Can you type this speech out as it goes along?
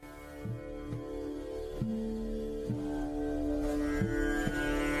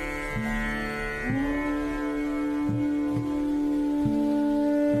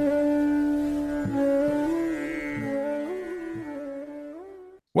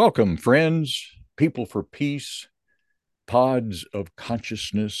Welcome, friends, people for peace, pods of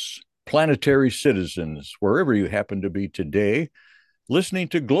consciousness, planetary citizens, wherever you happen to be today, listening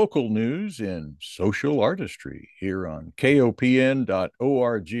to local news in social artistry here on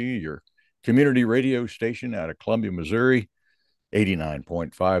kopn.org, your community radio station out of Columbia, Missouri,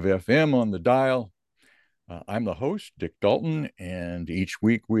 89.5 FM on the dial. I'm the host, Dick Dalton, and each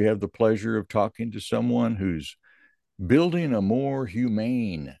week we have the pleasure of talking to someone who's building a more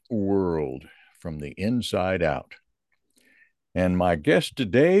humane world from the inside out. And my guest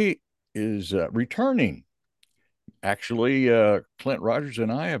today is returning. Actually, Clint Rogers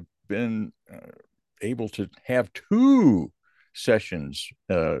and I have been able to have two sessions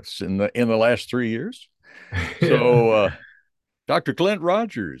in the last 3 years. Yeah. So, Dr. Clint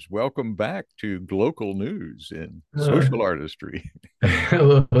Rogers, welcome back to local news in Uh, social artistry.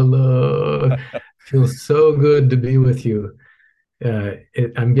 hello, hello. Feels so good to be with you.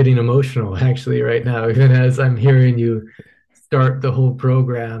 I'm getting emotional actually right now, even as I'm hearing you start the whole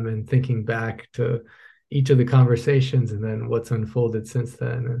program and thinking back to each of the conversations and then what's unfolded since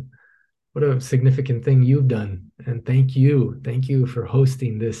then. And what a significant thing you've done. And thank you. Thank you for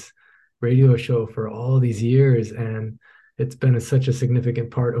hosting this radio show for all these years. And it's been such a significant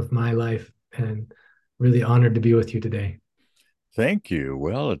part of my life and really honored to be with you today. Thank you.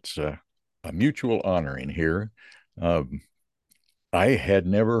 Well, it's a mutual honoring here. Um, I had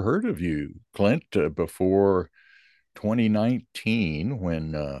never heard of you, Clint, before 2019.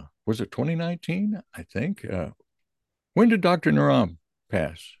 When was it 2019? I think. When did Dr. Naram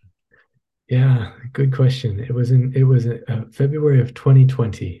pass? Yeah, good question. It was February of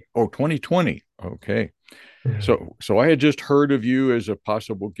 2020. Oh, 2020. Okay. Yeah. So I had just heard of you as a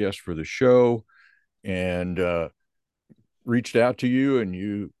possible guest for the show and reached out to you, and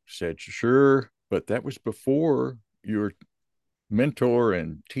you said sure, but that was before your mentor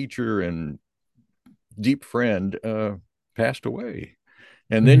and teacher and deep friend passed away.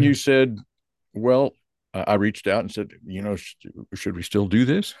 And then you Mm, said, well, I reached out and said, should we still do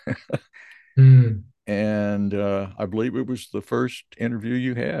this? mm. And I believe it was the first interview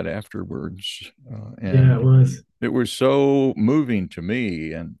you had afterwards. Yeah, And it was. it was so moving to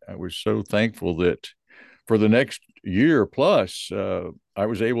me. And I was so thankful that for the next year plus, I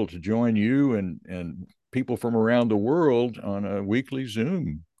was able to join you and people from around the world on a weekly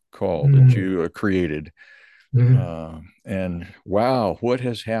Zoom call that Mm, you created. mm. And wow, what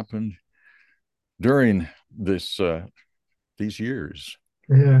has happened during this these years?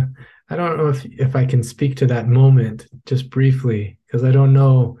 Yeah. I don't know if I can speak to that moment just briefly, because I don't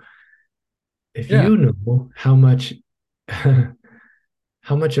know if Yeah. you know how much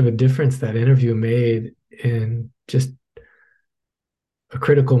how much of a difference that interview made in just a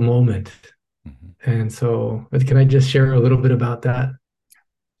critical moment. Mhm. And so, can I just share a little bit about that?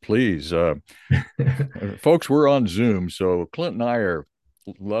 Please, folks, we're on Zoom, so Clint and I are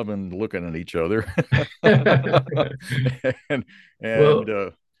loving looking at each other, and and Well,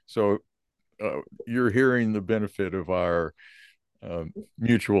 uh, so you're hearing the benefit of our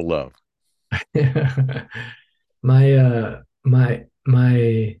mutual love.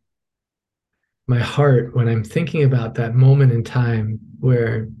 my heart when I'm thinking about that moment in time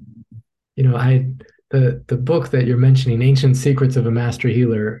where, I the book that you're mentioning, Ancient Secrets of a Master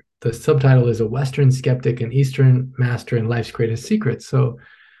Healer, the subtitle is A Western Skeptic and Eastern Master in Life's Greatest Secrets. So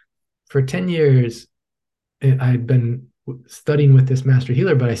for 10 years, I'd been studying with this master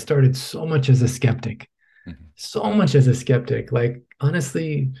healer, but I started so much as a skeptic, Mhm. so much as a skeptic, like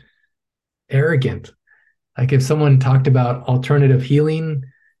honestly, arrogant. Like if someone talked about alternative healing,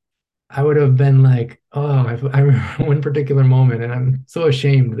 I would have been like, oh, I remember one particular moment, and I'm so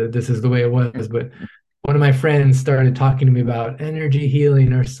ashamed that this is the way it was. But one of my friends started talking to me about energy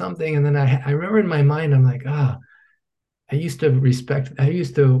healing or something. And then I remember in my mind, I'm like, I used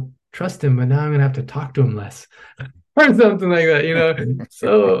to trust him, but now I'm going to have to talk to him less or something like that.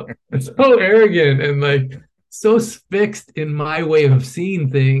 So it's so arrogant and like so fixed in my way of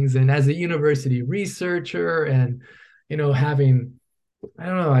seeing things. And as a university researcher and, having I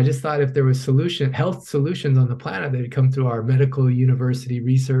don't know. I just thought if there was health solutions on the planet, they'd come through our medical university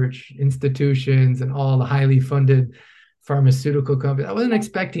research institutions and all the highly funded pharmaceutical companies. I wasn't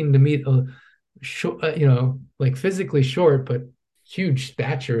expecting to meet a short, like physically short, but huge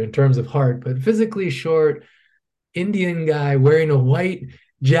stature in terms of heart, but physically short Indian guy wearing a white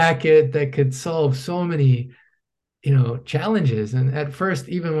jacket that could solve so many, challenges. And at first,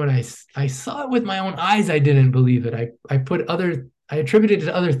 even when I saw it with my own eyes, I didn't believe it. I attributed it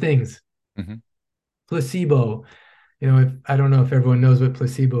to other things. Mhm. Placebo. If I don't know if everyone knows what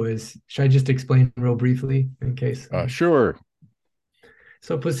placebo is. Should I just explain real briefly in case? Sure.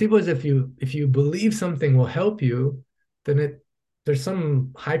 So placebo is if you believe something will help you, then there's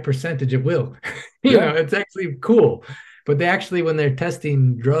some high percentage it will. Yeah. It's actually cool. But they actually, when they're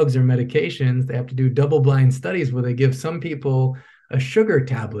testing drugs or medications, they have to do double-blind studies where they give some people a sugar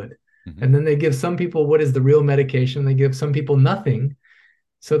tablet, Hmm. and then they give some people what is the real medication. They give some people nothing.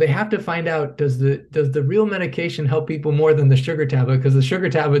 So they have to find out, does the real medication help people more than the sugar tablet? Because the sugar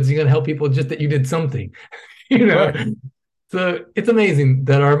tablet is going to help people just that you did something, you know. Right. So it's amazing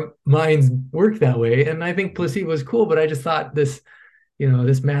that our minds work that way. And I think placebo is cool, but I just thought this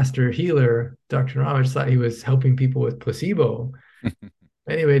master healer, Dr. Ram, I just thought he was helping people with placebo.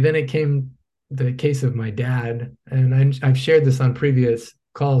 Anyway, then it came the case of my dad, and I've shared this on previous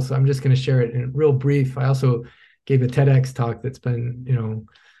calls, so I'm just going to share it in real brief. I also gave a TEDx talk that's been,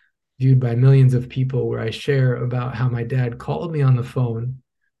 viewed by millions of people where I share about how my dad called me on the phone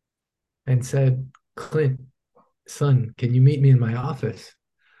and said, Clint, son, can you meet me in my office?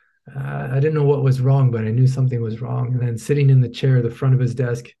 I didn't know what was wrong, but I knew something was wrong. And then sitting in the chair, the front of his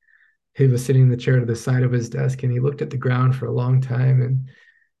desk, he was sitting in the chair to the side of his desk, and he looked at the ground for a long time, and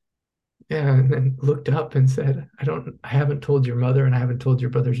yeah, and then looked up and said, I haven't told your mother and I haven't told your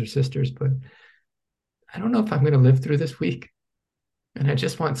brothers or sisters, but I don't know if I'm going to live through this week. And I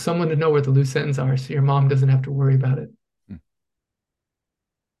just want someone to know where the loose ends are so your mom doesn't have to worry about it.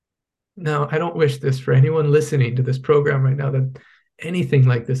 Now, I don't wish this for anyone listening to this program right now, that anything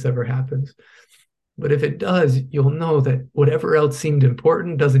like this ever happens. But if it does, you'll know that whatever else seemed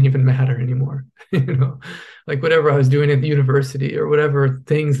important doesn't even matter anymore. Like whatever I was doing at the university or whatever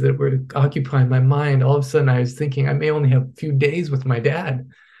things that were occupying my mind, all of a sudden I was thinking I may only have a few days with my dad.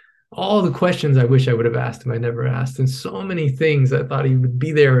 All the questions I wish I would have asked him, I never asked. And so many things I thought he would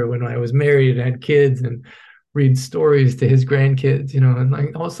be there when I was married and had kids and read stories to his grandkids, and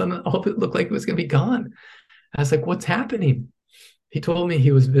like all of a sudden, all of it looked like it was going to be gone. I was like, what's happening? He told me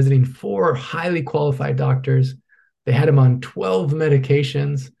he was visiting 4 highly qualified doctors. They had him on 12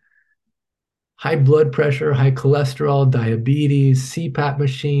 medications, high blood pressure, high cholesterol, diabetes, CPAP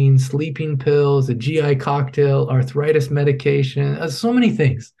machine, sleeping pills, a GI cocktail, arthritis medication, so many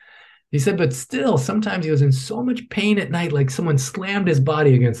things. He said, but still, sometimes he was in so much pain at night, like someone slammed his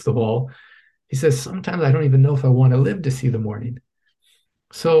body against the wall. He says, sometimes I don't even know if I want to live to see the morning.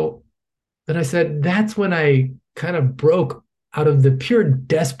 So then I said, that's when I kind of broke out of the pure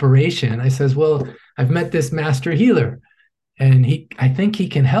desperation. I says, well, I've met this master healer and I think he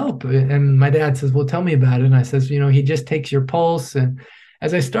can help. And my dad says, well, tell me about it. And I says, he just takes your pulse. And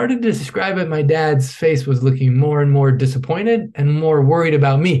as I started to describe it, my dad's face was looking more and more disappointed and more worried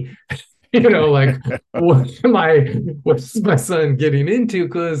about me. Like, what's my son getting into?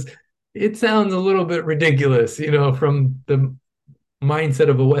 Because it sounds a little bit ridiculous, from the mindset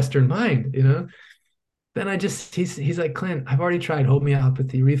of a Western mind, Then he's like, Clint, I've already tried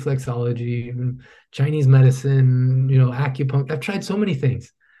homeopathy, reflexology, Chinese medicine, acupuncture. I've tried so many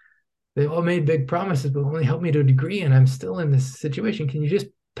things. They all made big promises, but only helped me to a degree. And I'm still in this situation. Can you just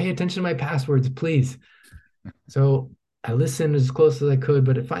pay attention to my passwords, please? So I listened as close as I could,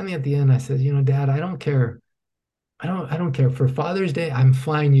 but finally at the end, I said, Dad, I don't care. I don't care. For Father's Day, I'm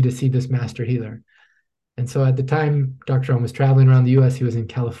flying you to see this master healer. And so at the time, Dr. Om was traveling around the US. He was in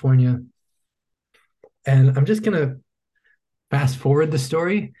California. And I'm just going to fast forward the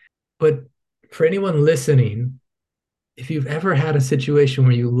story. But for anyone listening, if you've ever had a situation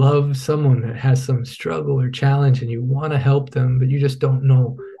where you love someone that has some struggle or challenge and you want to help them, but you just don't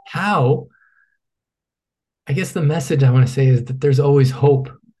know how, I guess the message I want to say is that there's always hope.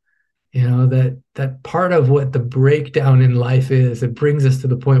 That part of what the breakdown in life is, it brings us to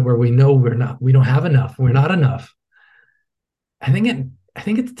the point where we know we don't have enough, we're not enough. I think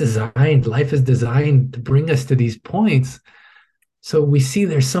it's designed, life is designed to bring us to these points so we see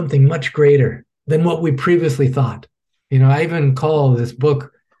there's something much greater than what we previously thought. I even call this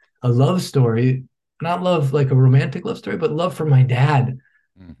book a love story, not love like a romantic love story, but love for my dad.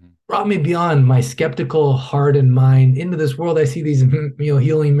 Mm-hmm. Brought me beyond my skeptical heart and mind into this world. I see these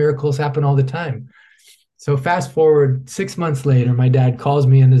healing miracles happen all the time. So fast forward 6 months later, my dad calls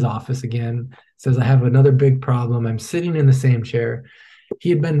me in his office again, says, I have another big problem. I'm sitting in the same chair. He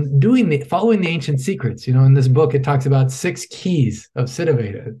had been following the ancient secrets. In this book, it talks about 6 keys of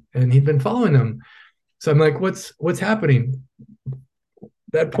Siddhaveda, and he'd been following them. So I'm like, what's happening? At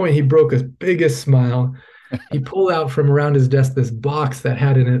that point, he broke his biggest smile. He pulled out from around his desk this box that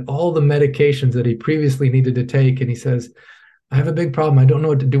had in it all the medications that he previously needed to take. And he says, I have a big problem. I don't know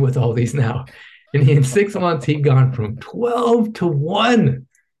what to do with all these now. And in 6 months, he'd gone from 12 to 1.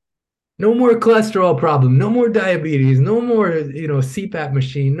 No more cholesterol problem, no more diabetes, no more, CPAP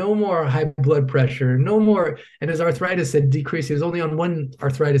machine, no more high blood pressure, no more. And his arthritis had decreased. He was only on one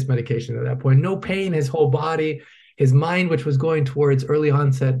arthritis medication at that point. No pain, his whole body, his mind, which was going towards early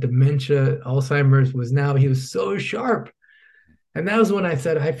onset dementia, Alzheimer's, he was so sharp. And that was when I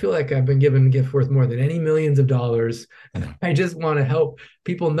said, I feel like I've been given a gift worth more than any millions of dollars. Yeah. I just want to help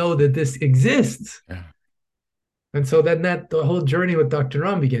people know that this exists. Yeah. And so then the whole journey with Dr.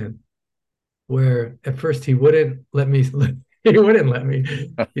 Ram began, where at first he wouldn't let me. He wouldn't let me.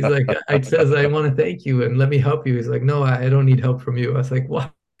 He's like, I says, I want to thank you and let me help you. He's like, no, I don't need help from you. I was like, why?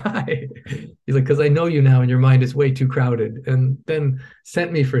 He's like, because I know you now and your mind is way too crowded. And then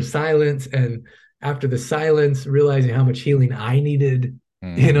sent me for silence. And after the silence, realizing how much healing I needed,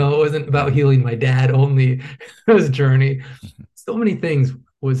 it wasn't about healing my dad only, his journey. So many things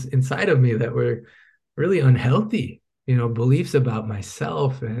was inside of me that were really unhealthy, beliefs about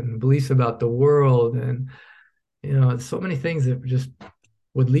myself and beliefs about the world. And, so many things that just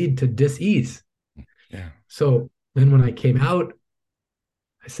would lead to dis-ease. Yeah. So then when I came out,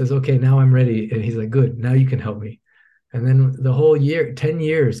 I says, okay, now I'm ready. And he's like, good, now you can help me. And then the whole year, 10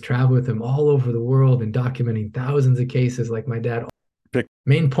 years, travel with him all over the world and documenting thousands of cases like my dad.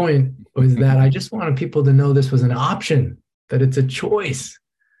 Main point was that I just wanted people to know this was an option, that it's a choice,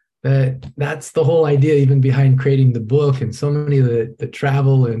 that's the whole idea even behind creating the book and so many of the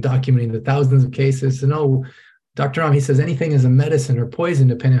travel and documenting the thousands of cases. To know, Dr. Ram, he says anything is a medicine or poison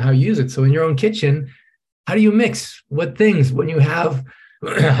depending on how you use it. So in your own kitchen, how do you mix what things when you have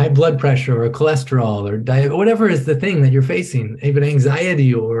high blood pressure or cholesterol or diet, whatever is the thing that you're facing, even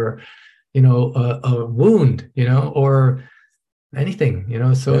anxiety or, a wound, or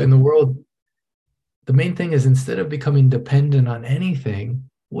anything, So in the world, the main thing is instead of becoming dependent on anything,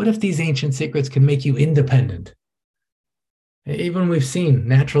 what if these ancient secrets can make you independent? Even we've seen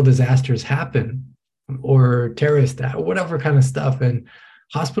natural disasters happen or terrorist, whatever kind of stuff, and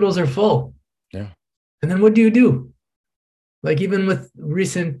hospitals are full. Yeah. And then what do? Like even with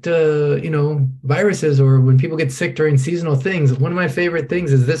recent, viruses or when people get sick during seasonal things, one of my favorite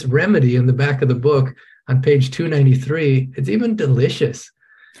things is this remedy in the back of the book on page 293. It's even delicious,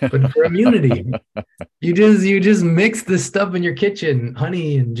 but for immunity, you just mix this stuff in your kitchen,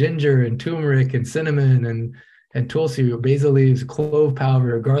 honey and ginger and turmeric and cinnamon and tulsi or basil leaves, clove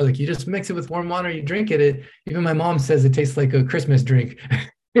powder, or garlic. You just mix it with warm water, you drink it. Even my mom says it tastes like a Christmas drink.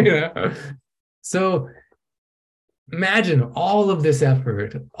 So imagine all of this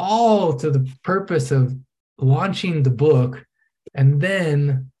effort, all to the purpose of launching the book, and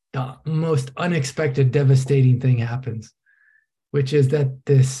then the most unexpected, devastating thing happens, which is that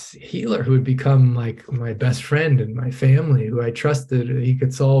this healer who had become like my best friend and my family, who I trusted he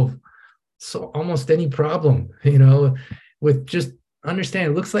could solve almost any problem, with just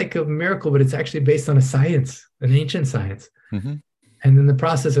understand. It looks like a miracle, but it's actually based on a science, an ancient science. Mm-hmm. And in the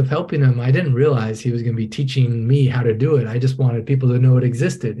process of helping him, I didn't realize he was going to be teaching me how to do it. I just wanted people to know it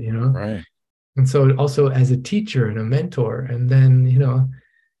existed, Right. And so also as a teacher and a mentor, and then,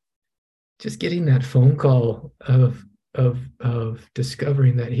 just getting that phone call of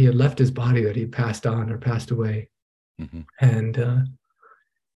discovering that he had left his body, that he passed on or passed away. Mm-hmm. And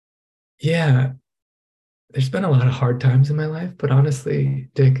yeah, there's been a lot of hard times in my life, but honestly,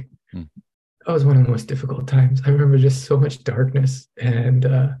 Dick, that was one of the most difficult times. I remember just so much darkness, and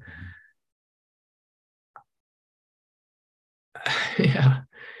yeah,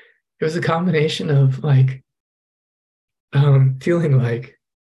 it was a combination of like feeling like,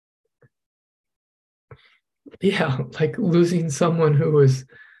 like losing someone who was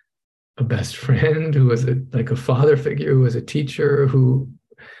a best friend, who was like a father figure, who was a teacher, who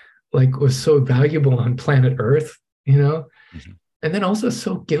like was so valuable on planet Earth, Mm-hmm. and then also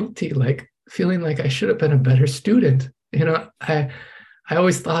so guilty, like feeling like I should have been a better student. I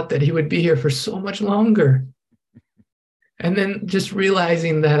always thought that he would be here for so much longer. And then just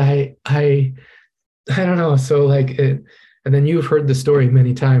realizing that I don't know. So like it, and then you've heard the story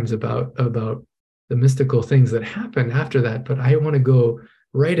many times about the mystical things that happened after that. But I want to go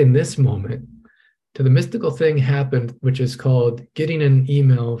right in this moment to the mystical thing happened, which is called getting an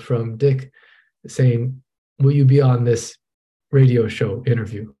email from Dick saying, will you be on this radio show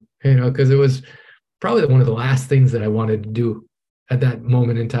interview? Because it was probably one of the last things that I wanted to do at that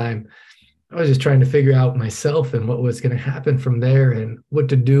moment in time. I was just trying to figure out myself and what was going to happen from there and what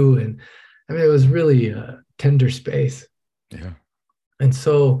to do. And I mean, it was really a tender space. Yeah. And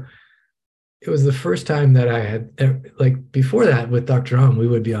so it was the first time that I had, like before that with Dr. Ram, we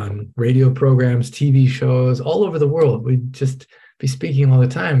would be on radio programs, TV shows all over the world. We'd just be speaking all the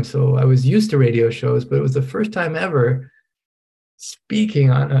time. So I was used to radio shows, but it was the first time ever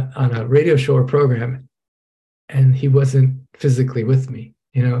speaking on a radio show or program, and he wasn't physically with me,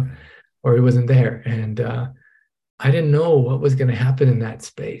 or he wasn't there. And I didn't know what was going to happen in that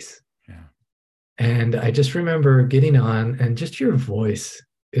space. Yeah. And I just remember getting on, and just your voice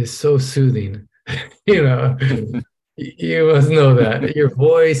is so soothing. you know, you must know that your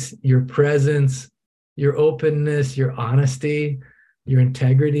voice, your presence, your openness, your honesty, your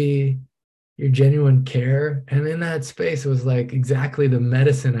integrity, your genuine care. And in that space, it was like exactly the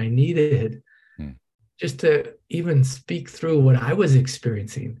medicine I needed Hmm. just to even speak through what I was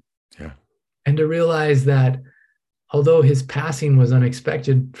experiencing. Yeah. And to realize that although his passing was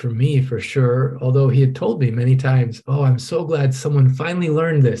unexpected for me, for sure, although he had told me many times, oh, I'm so glad someone finally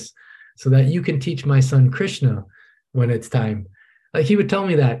learned this so that you can teach my son Krishna when it's time. Like he would tell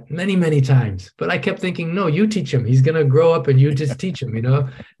me that many, many times. But I kept thinking, no, you teach him. He's going to grow up and you just teach him.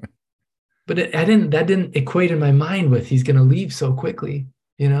 But that didn't equate in my mind with he's going to leave so quickly.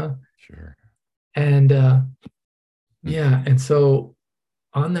 Sure. And yeah. And so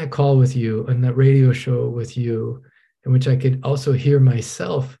on that call with you and that radio show with you, in which I could also hear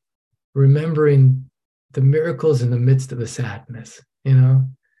myself remembering the miracles in the midst of the sadness,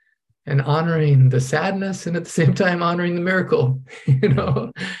 and honoring the sadness and at the same time honoring the miracle,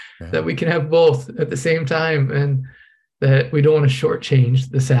 Yeah. that we can have both at the same time, and that we don't want to shortchange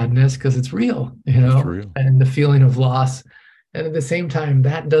the sadness because it's real, It's real. and the feeling of loss. And at the same time,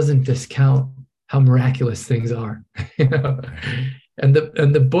 that doesn't discount how miraculous things are, you know. And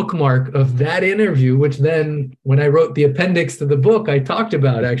the bookmark of that interview, which then when I wrote the appendix to the book, I talked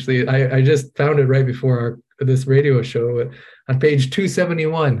about actually, I just found it right before this radio show on page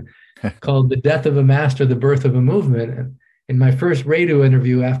 271, called "The Death of a Master, the Birth of a Movement." And in my first radio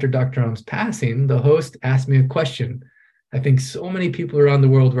interview after Dr. Ahm's passing, the host asked me a question I think so many people around the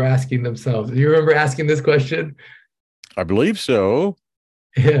world were asking themselves. Do you remember asking this question? I believe so.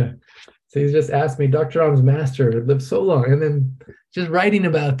 Yeah. So he's just asked me, Dr. Ahm's master lived so long, and then just writing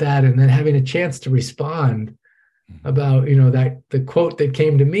about that and then having a chance to respond about, that the quote that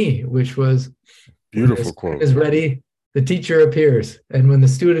came to me, which was, when the Beautiful student quote. is ready, the teacher appears. And when the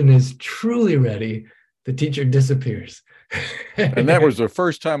student is truly ready, the teacher disappears. And that was the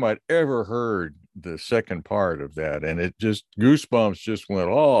first time I'd ever heard the second part of that. And it just, goosebumps just went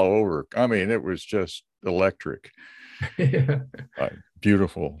all over. I mean, it was just electric. Yeah.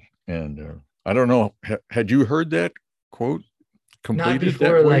 Beautiful. And I don't know, had you heard that quote Not completed that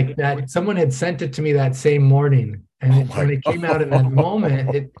before way? like that. Someone had sent it to me that same morning. And Oh my when it came out in that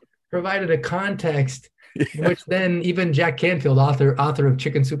moment, it provided a context in yeah. which then even Jack Canfield, author of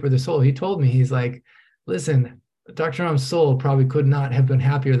Chicken Soup for the Soul, he told me, he's like, listen, Dr. Ahm's soul probably could not have been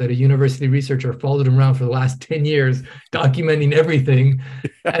happier that a university researcher followed him around for the last 10 years, documenting everything.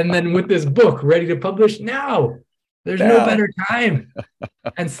 And then with this book ready to publish now, there's no Now. better time.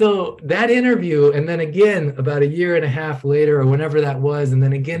 And so that interview, and then again, about a year and a half later, or whenever that was, and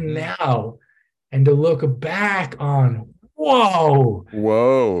then again now, and to look back on, whoa,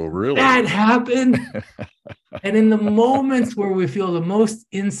 Whoa, really? that happened. And in the moments where we feel the most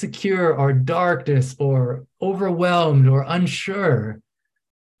insecure or darkness or overwhelmed or unsure,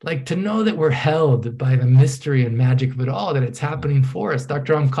 like to know that we're held by the mystery and magic of it all, that it's happening for us.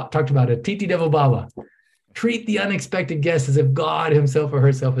 Dr. Ram talked about it. Titi Devo Baba. Treat the unexpected guest as if God himself or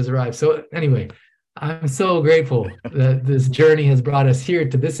herself has arrived. So anyway, I'm so grateful that this journey has brought us here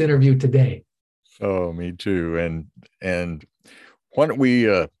to this interview today. Oh, me too. And why don't we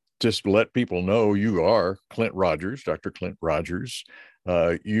just let people know you are Clint Rogers, Dr. Clint Rogers.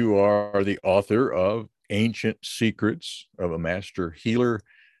 You are the author of Ancient Secrets of a Master Healer.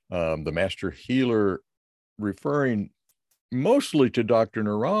 The Master Healer referring mostly to Dr.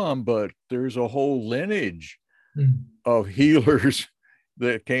 Naram, but there's a whole lineage of healers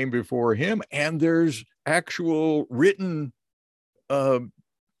that came before him. And there's actual written,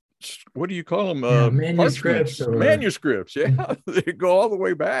 what do you call them? Yeah, manuscripts Parchments, or manuscripts. Yeah, they go all the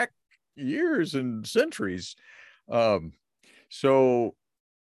way back years and centuries. So,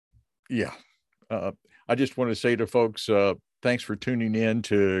 yeah, I just want to say to folks, thanks for tuning in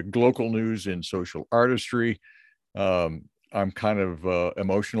to Global News in Social Artistry. I'm kind of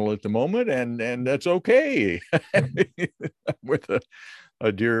emotional at the moment, and that's okay. With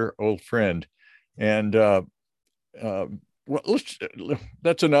a dear old friend, and well,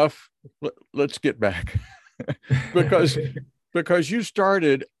 that's enough. Let's get back because you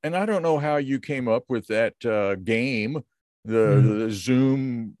started, and I don't know how you came up with that game, the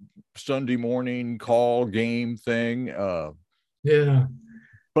Zoom Sunday morning call game thing. Yeah.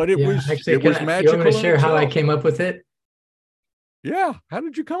 But it Yeah. was Actually, you want me to magical in share how I itself. came up with it? Yeah. How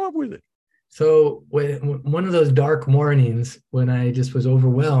did you come up with it? So one of those dark mornings when I just was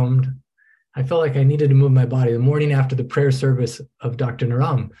overwhelmed, I felt like I needed to move my body the morning after the prayer service of Dr.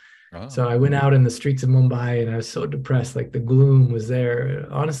 Naram. Oh. So I went out in the streets of Mumbai and I was so depressed, like the gloom was there.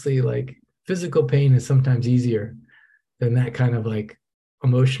 Honestly, like physical pain is sometimes easier than that kind of like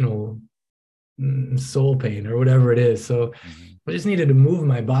emotional soul pain or whatever it is. So Mm-hmm. I just needed to move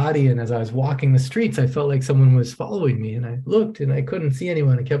my body. And as I was walking the streets, I felt like someone was following me. And I looked and I couldn't see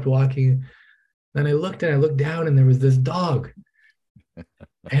anyone. I kept walking. Then I looked and I looked down and there was this dog.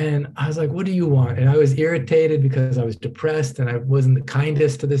 And I was like, what do you want? And I was irritated because I was depressed and I wasn't the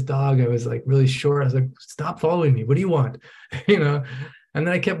kindest to this dog. I was like really short. I was like, stop following me. What do you want? you know? And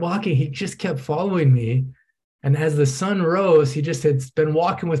then I kept walking. He just kept following me. And as the sun rose, he just had been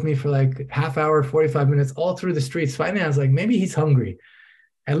walking with me for like half hour, 45 minutes, all through the streets. Finally, I was like, maybe he's hungry.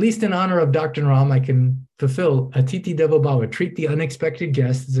 At least in honor of Dr. Ram, I can fulfill Atiti Devo Bhava, treat the unexpected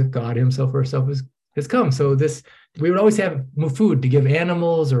guest as if God himself or herself has come. So this, we would always have food to give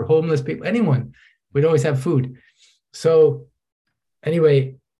animals or homeless people, anyone. We'd always have food. So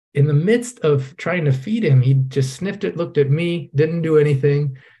anyway, in the midst of trying to feed him, he just sniffed it, looked at me, didn't do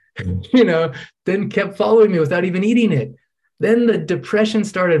anything, then kept following me without even eating it. Then the depression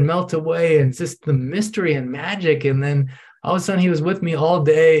started to melt away and just the mystery and magic. And then all of a sudden he was with me all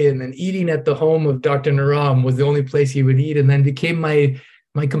day, and then eating at the home of Dr. Naram was the only place he would eat, and then became my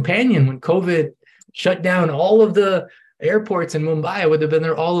companion when COVID shut down all of the airports in Mumbai. I would have been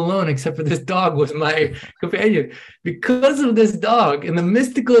there all alone, except for this dog was my companion. Because of this dog and the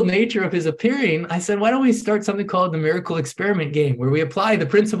mystical nature of his appearing, I said, why don't we start something called the Miracle Experiment Game, where we apply the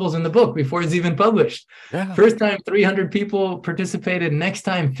principles in the book before it's even published. Yeah. First time, 300 people participated. Next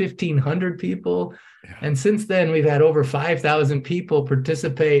time, 1,500 people. Yeah. And since then, we've had over 5,000 people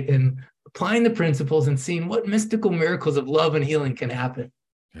participate in applying the principles and seeing what mystical miracles of love and healing can happen.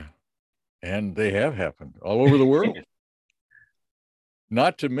 Yeah. And they have happened all over the world.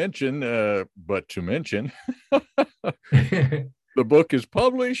 Not to mention, but to mention, the book is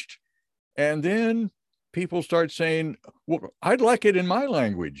published, and then people start saying, well, I'd like it in my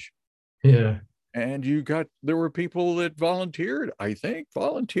language. Yeah. And there were people that volunteered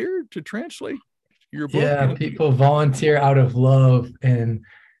to translate your book. Yeah, people volunteer out of love. And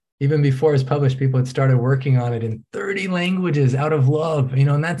even before it's published, people had started working on it in 30 languages out of love,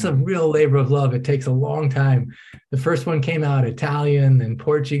 and that's a real labor of love. It takes a long time. The first one came out Italian, then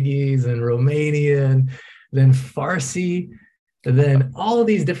Portuguese, and Romanian, then Farsi, and then all of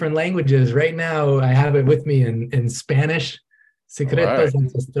these different languages. Right now, I have it with me in Spanish, Secretos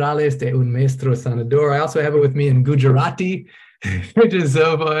Ancestrales de un Maestro Sanador. I also have it with me in Gujarati, which is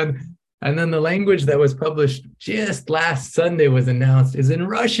so fun. And then the language that was published just last Sunday was announced is in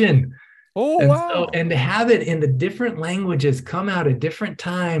Russian. Oh, and wow. And to have it in the different languages come out at different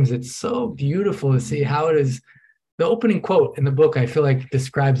times, it's so beautiful to see how it is. The opening quote in the book, I feel like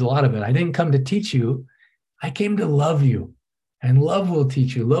describes a lot of it. I didn't come to teach you. I came to love you. And love will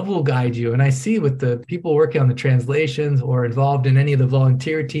teach you. Love will guide you. And I see with the people working on the translations or involved in any of the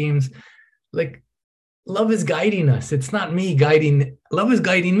volunteer teams, like, love is guiding us. It's not me guiding. Love is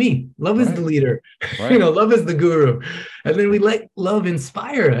guiding me. Love is the leader. Right. Love is the guru. And then we let love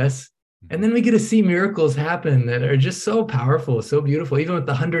inspire us. And then we get to see miracles happen that are just so powerful, so beautiful. Even with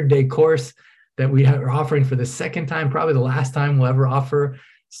the 100-day course that we are offering for the second time, probably the last time we'll ever offer,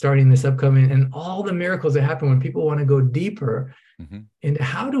 starting this upcoming, and all the miracles that happen when people want to go deeper into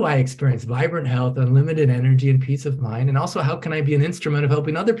how do I experience vibrant health, unlimited energy, and peace of mind? And also, how can I be an instrument of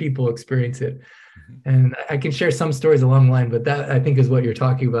helping other people experience it? And I can share some stories along the line, but that I think is what you're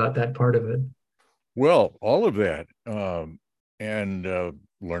talking about, that part of it. Well, all of that. And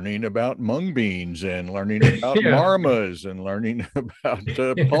learning about mung beans and learning about marmas and learning about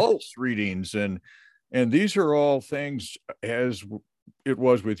pulse readings. And these are all things, as it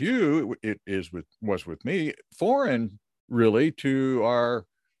was with you, was with me, foreign really to our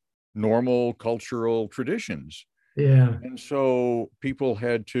normal cultural traditions. Yeah. And so people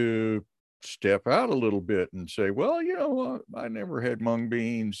had to step out a little bit and say, well, I never had mung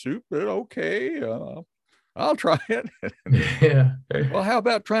bean soup, but okay, I'll try it. Yeah. Well, how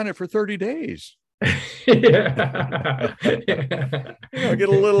about trying it for 30 days? Yeah. Get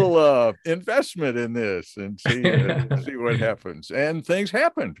a little investment in this and see what happens. And things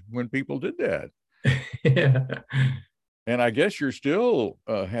happened when people did that. Yeah. And I guess you're still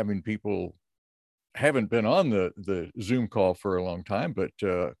having people, haven't been on the Zoom call for a long time, but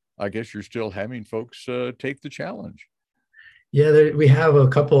I guess you're still having folks take the challenge. Yeah, we have a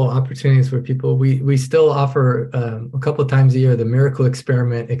couple opportunities where people, we still offer a couple of times a year the Miracle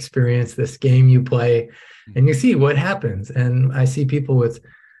Experiment experience, this game you play and you see what happens. And I see people with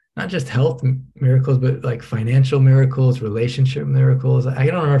not just health miracles, but like financial miracles, relationship miracles. I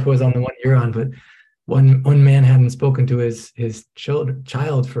don't remember if it was on the one you're on, but one man hadn't spoken to his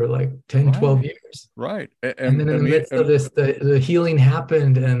child for like 10, 12 Right. years. Right. And then in the midst of this, the healing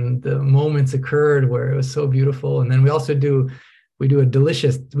happened and the moments occurred where it was so beautiful. And then we do a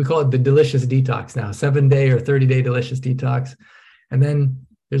delicious, we call it the delicious detox now, 7-day or 30-day delicious detox. And then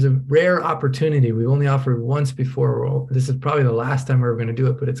there's a rare opportunity. We've only offered once before. Well, this is probably the last time we're going to do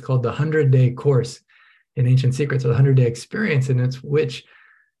it, but it's called the 100-day course in Ancient Secrets, or the 100-day experience. And it's which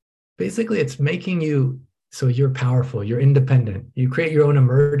basically it's making you so you're powerful, you're independent. You create your own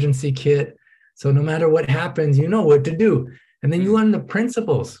emergency kit. So no matter what happens, you know what to do. And then you learn the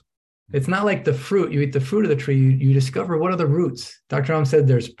principles. It's not like the fruit. You eat the fruit of the tree, you discover what are the roots. Dr. Ram said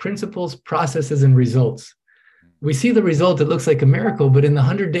there's principles, processes, and results. We see the result, it looks like a miracle, but in the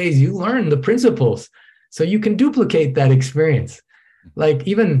 100 days, you learn the principles. So you can duplicate that experience. Like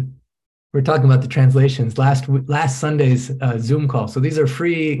even we're talking about the translations last Sunday's Zoom call. So these are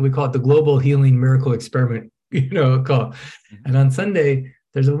free. We call it the Global Healing Miracle Experiment, call. And on Sunday,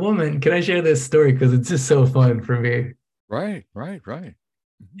 there's a woman. Can I share this story because it's just so fun for me? Right. Right. Right.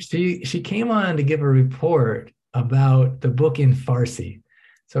 She came on to give a report about the book in Farsi.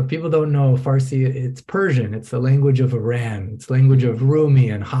 So if people don't know Farsi, it's Persian. It's the language of Iran. It's the language of Rumi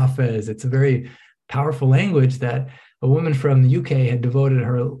and Hafez. It's a very powerful language that a woman from the UK had devoted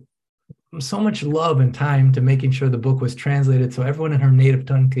her so much love and time to making sure the book was translated so everyone in her native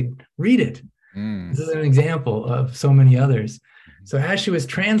tongue could read it. This is an example of so many others. So as she was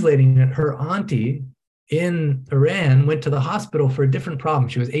translating it, her auntie in Iran went to the hospital for a different problem.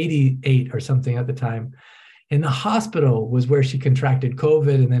 She was 88 or something at the time. In the hospital was where she contracted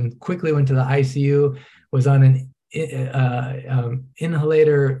COVID and then quickly went to the ICU, was on an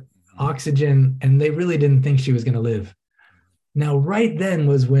inhalator, oxygen, and they really didn't think she was going to live. Now, right then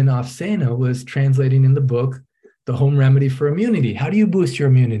was when Afsena was translating in the book, The Home Remedy for Immunity. How do you boost your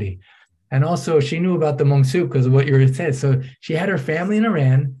immunity? And also she knew about the mung soup because of what you said. So she had her family in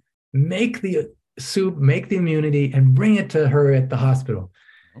Iran make the soup, make the immunity, and bring it to her at the hospital.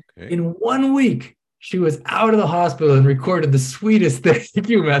 Okay. In 1 week, she was out of the hospital and recorded the sweetest thank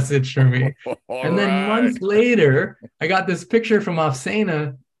you message for me. And then months later, I got this picture from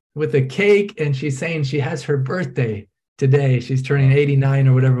Afsena with a cake, and she's saying she has her birthday today. She's turning 89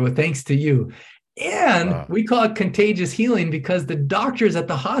 or whatever, but thanks to you. And we call it contagious healing because the doctors at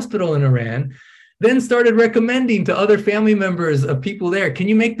the hospital in Iran then started recommending to other family members of people there, can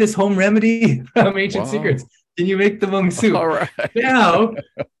you make this home remedy from Ancient Secrets? Can you make the mung soup? All right. Now,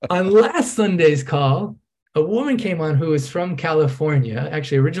 on last Sunday's call, a woman came on who is from California,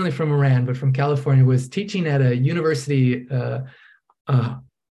 actually originally from Iran, but from California, was teaching at a university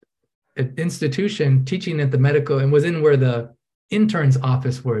institution, teaching at the medical, and was in where the intern's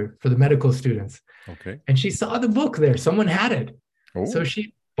office were for the medical students. Okay. And she saw the book there. Someone had it. Oh. So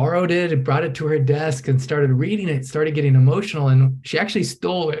she borrowed it and brought it to her desk and started reading it, started getting emotional, and she actually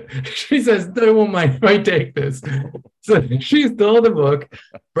stole it. She says, I won't mind if I take this. So she stole the book,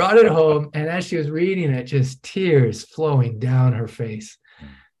 brought it home, and as she was reading it, just tears flowing down her face.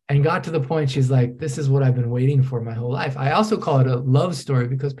 And got to the point, she's like, this is what I've been waiting for my whole life. I also call it a love story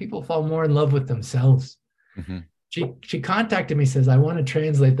because people fall more in love with themselves. Mm-hmm. She contacted me, says, I want to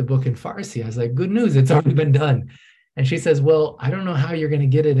translate the book in Farsi. I was like, good news, it's already been done. And she says, well, I don't know how you're going to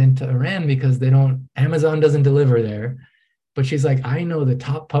get it into Iran because Amazon doesn't deliver there. But she's like, I know the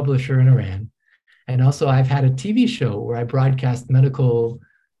top publisher in Iran. And also I've had a TV show where I broadcast medical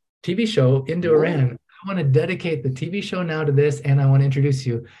TV show into Iran. I want to dedicate the TV show now to this, and I want to introduce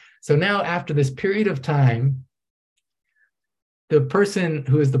you. So now after this period of time, the person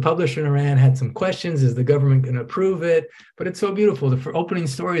who is the publisher in Iran had some questions. Is the government going to approve it? But it's so beautiful. The opening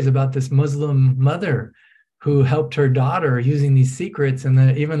story is about this Muslim mother who helped her daughter using these secrets,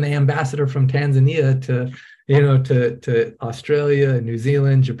 and even the ambassador from Tanzania to Australia, New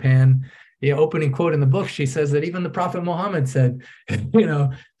Zealand, Japan. The opening quote in the book, she says that even the Prophet Muhammad said,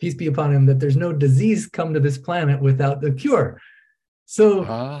 peace be upon him, that there's no disease come to this planet without the cure.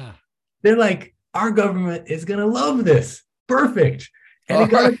 So they're like, our government is going to love this. Perfect. And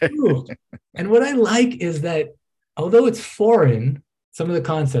it got approved. And what I like is that although it's foreign, some of the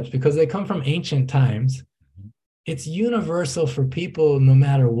concepts, because they come from ancient times, it's universal for people, no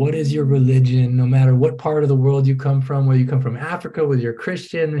matter what is your religion, no matter what part of the world you come from, whether you come from Africa, whether you're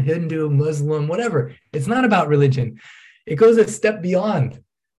Christian, Hindu, Muslim, whatever. It's not about religion. It goes a step beyond.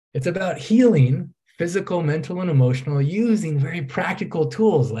 It's about healing, physical, mental, and emotional, using very practical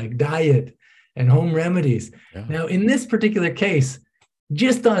tools like diet and home remedies. Yeah. Now, in this particular case,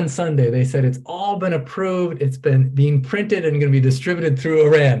 just on Sunday, they said it's all been approved. It's been being printed and going to be distributed through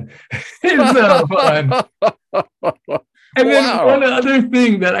Iran. It's so fun. And then one Wow. other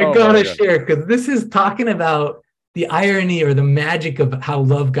thing that I Oh my gotta God. share, because this is talking about the irony or the magic of how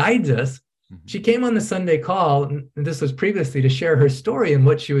love guides us. Mhm. She came on the Sunday call, and this was previously to share her story and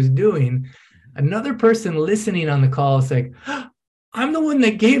what she was doing. Another person listening on the call is like, I'm the one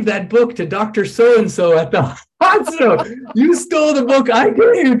that gave that book to Dr. So and so at the hospital. You stole the book I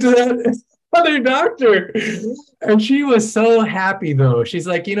gave to that other doctor. And she was so happy, though. She's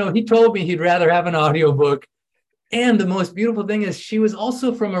like, he told me he'd rather have an audiobook. And the most beautiful thing is she was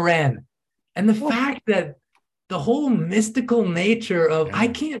also from Iran. And the Oh, fact that the whole mystical nature of I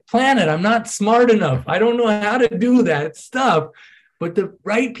yeah. can't plan it, I'm not smart enough, I don't know how to do that stuff, but the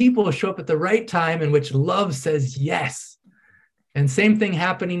right people show up at the right time in which love says yes. And same thing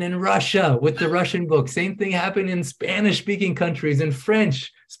happening in Russia with the Russian book, same thing happening in Spanish speaking countries, in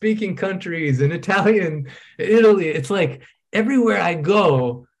French speaking countries, in Italian, Italy. It's like everywhere I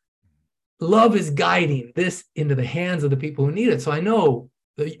go, love is guiding this into the hands of the people who need it. So I know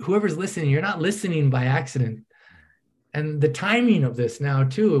that whoever's listening, you're not listening by accident. And the timing of this now,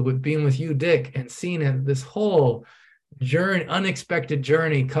 too, with being with you, Dick, and seeing it, this whole journey, unexpected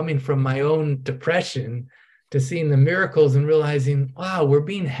journey coming from my own depression to seeing the miracles and realizing, wow, we're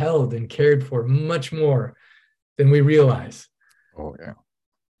being held and cared for much more than we realize. Oh yeah.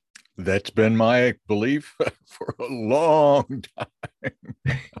 That's been my belief for a long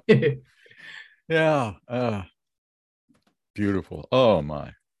time. Yeah. Beautiful. Oh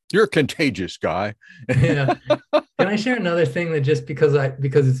my. You're a contagious guy. Yeah. Can I share another thing that just because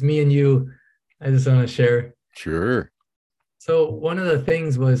it's me and you, I just want to share. Sure. So one of the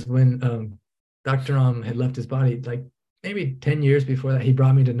things was when Dr. Ram had left his body, like maybe 10 years before that, he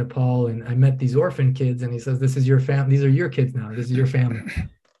brought me to Nepal and I met these orphan kids and he says, this is your family. These are your kids now. This is your family.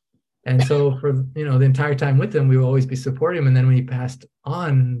 And so for, the entire time with them, we would always be supporting him. And then when he passed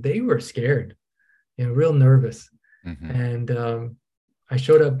on, they were scared, real nervous. Mm-hmm. And I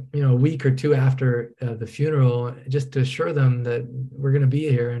showed up, a week or two after the funeral just to assure them that we're going to be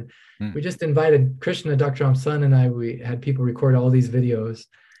here. And Mm. we just invited Krishna, Dr. Ram's son, and we had people record all these videos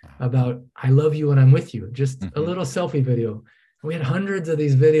about I love you and I'm with you, just a Mm-hmm. little selfie video. And we had hundreds of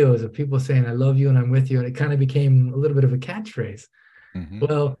these videos of people saying, I love you and I'm with you. And it kind of became a little bit of a catchphrase. Mm-hmm.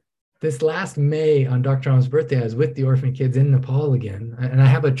 Well, this last May on Dr. Ram's birthday, I was with the orphan kids in Nepal again. And I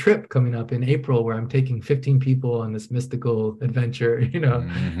have a trip coming up in April where I'm taking 15 people on this mystical adventure,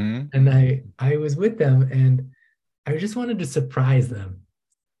 Mm-hmm. and I was with them and I just wanted to surprise them.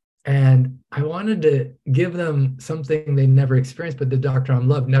 And I wanted to give them something they never experienced, but the Dr. Ram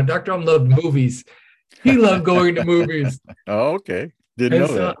loved. Now, Dr. Ram loved movies. He loved going to movies. Oh, okay. Didn't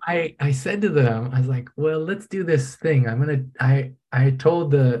And know so that. I said to them, I was like, well, let's do this thing. I told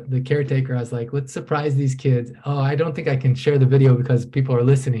the caretaker, I was like, let's surprise these kids. Oh, I don't think I can share the video because people are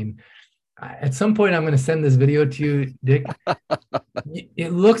listening. At some point, I'm going to send this video to you, Dick.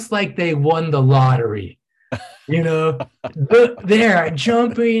 It looks like they won the lottery. They're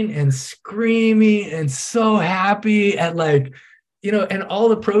jumping and screaming and so happy at and all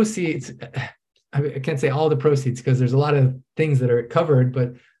the proceeds. I can't say all the proceeds because there's a lot of things that are covered,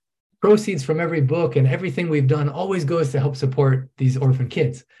 but proceeds from every book and everything we've done always goes to help support these orphan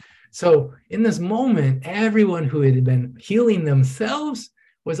kids. So in this moment, everyone who had been healing themselves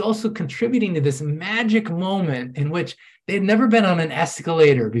was also contributing to this magic moment in which they'd never been on an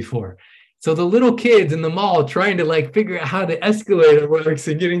escalator before. So the little kids in the mall trying to figure out how the escalator works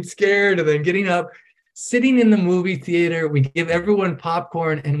and getting scared and then getting up, sitting in the movie theater, we give everyone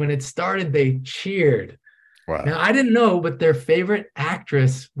popcorn. And when it started, they cheered. Now, Wow. I didn't know, but their favorite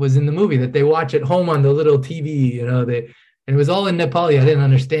actress was in the movie that they watch at home on the little TV, and it was all in Nepali. I didn't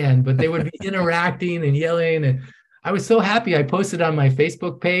understand, but they would be interacting and yelling. And I was so happy. I posted on my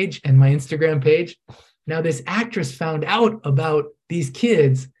Facebook page and my Instagram page. Now, this actress found out about these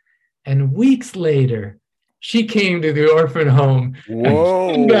kids, and weeks later, she came to the orphan home and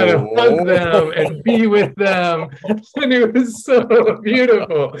she got to hug Whoa. them and be with them. And it was so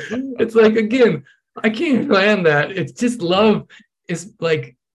beautiful. It's like, again, I can't plan that. It's just love is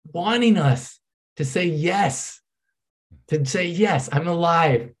like wanting us to say yes, I'm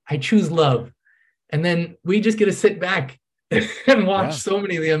alive. I choose love. And then we just get to sit back and watch Yeah. so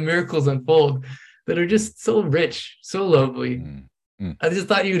many of the miracles unfold that are just so rich, so lovely. Mm. Mm. I just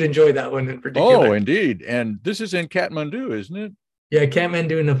thought you'd enjoy that one in Oh, particular. indeed. And this is in Kathmandu, isn't it? Yeah,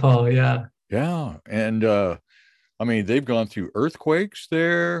 Kathmandu, Nepal. Yeah. Yeah. And I mean, they've gone through earthquakes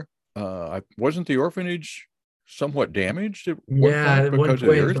there. Wasn't the orphanage somewhat damaged at one Yeah, point at one because of the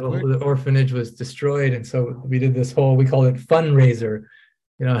point earthquake? the orphanage was destroyed. And so we did this whole, we call it fundraiser,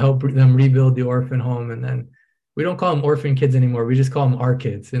 help them rebuild the orphan home. And then we don't call them orphan kids anymore. We just call them our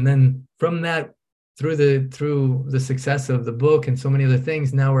kids. And then from that, through the success of the book and so many other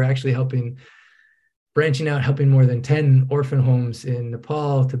things, now we're actually branching out, helping more than 10 orphan homes in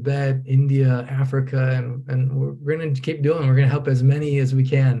Nepal, Tibet, India, Africa, and we're going to keep doing. We're going to help as many as we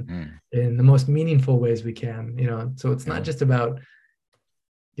can in the most meaningful ways we can. So it's not just about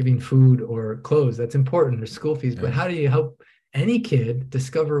giving food or clothes. That's important, or school fees, but how do you help any kid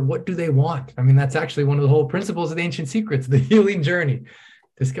discover what do they want? I mean, that's actually one of the whole principles of the ancient secrets, the healing journey.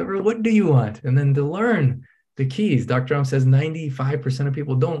 Discover what do you want, and then to learn the keys. Dr. Ram says 95% of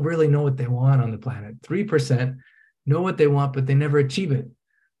people don't really know what they want on the planet. 3% know what they want, but they never achieve it.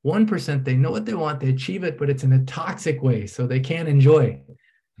 1%, they know what they want, they achieve it, but it's in a toxic way, so they can't enjoy.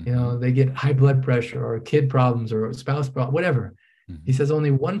 They get high blood pressure or kid problems or spouse problem, whatever. He says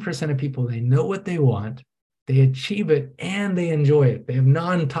only 1% of people, they know what they want, they achieve it, and they enjoy it. They have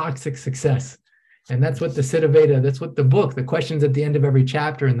non-toxic success. And that's what the Siddha Veda, that's what the book, the questions at the end of every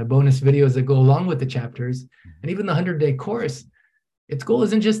chapter and the bonus videos that go along with the chapters, and even the 100-day course, its goal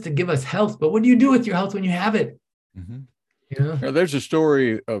isn't just to give us health, but what do you do with your health when you have it? Now, there's a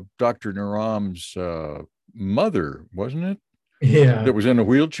story of Dr. Naram's mother, wasn't it? Yeah. That was in a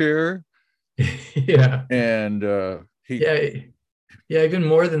wheelchair. Yeah. And even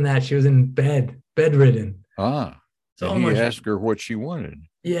more than that, she was in bedridden. So he asked her what she wanted.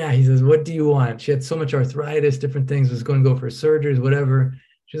 Yeah, he says, what do you want? She had so much arthritis, different things, was going to go for surgeries, whatever.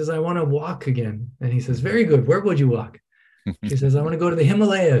 She says, I want to walk again. And he says, very good. Where would you walk? She says, I want to go to the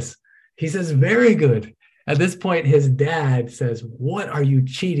Himalayas. He says, very good. At this point, his dad says, what are you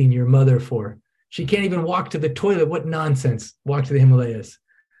cheating your mother for? She can't even walk to the toilet. What nonsense. Walk to the Himalayas.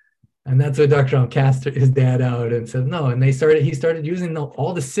 And that's what Dr. Ram cast his dad out and said, no. And he started using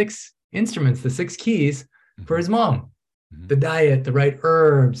all the 6 instruments, the 6 keys for his mom. The diet, the right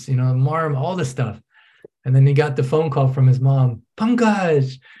herbs, marm, all the stuff. And then he got the phone call from his mom,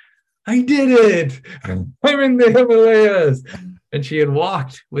 Pankaj, I did it. I'm in the Himalayas. And she had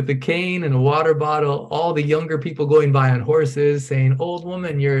walked with a cane and a water bottle, all the younger people going by on horses saying, old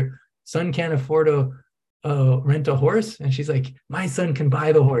woman, your son can't afford to rent a horse. And she's like, my son can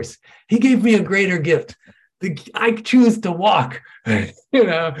buy the horse. He gave me a greater gift. I choose to walk,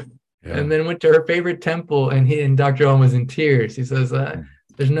 Yeah. And then went to her favorite temple, and Dr. Owen was in tears. He says,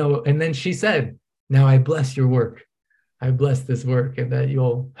 there's no, and then she said, now I bless your work. I bless this work, and that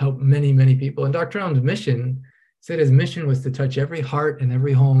you'll help many, many people. And Dr. Owen's mission, said his mission was to touch every heart and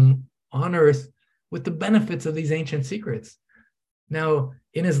every home on earth with the benefits of these ancient secrets. Now,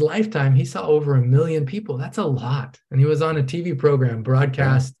 in his lifetime, he saw over 1 million people. That's a lot. And he was on a TV program,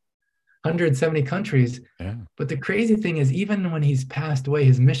 broadcast 170 countries. Yeah. But the crazy thing is, even when he's passed away,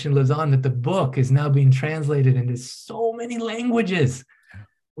 his mission lives on, that the book is now being translated into so many languages. Yeah.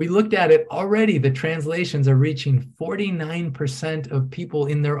 We looked at it already. The translations are reaching 49% of people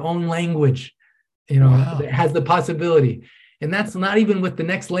in their own language, that has the possibility. And that's not even with the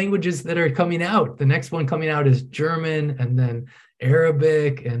next languages that are coming out. The next one coming out is German, and then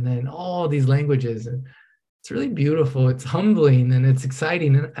Arabic, and then all these languages. And it's really beautiful. It's humbling, and it's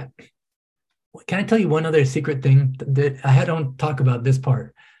exciting. And can I tell you one other secret thing that I don't talk about this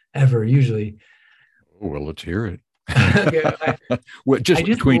part ever, usually? Well, let's hear it. I just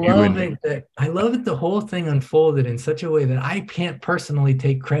between you and me. I love it. The whole thing unfolded in such a way that I can't personally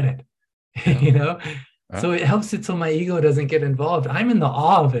take credit, So it helps it so my ego doesn't get involved. I'm in the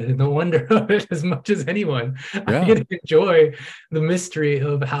awe of it and the wonder of it as much as anyone. Yeah. I get to enjoy the mystery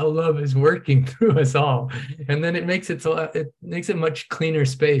of how love is working through us all. And then it makes it a much cleaner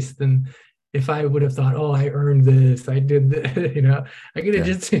space than if I would have thought, oh, I earned this, I did this, I get to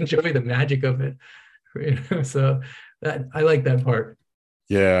just enjoy the magic of it. So that I like that part.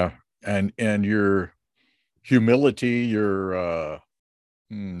 Yeah. And your humility, your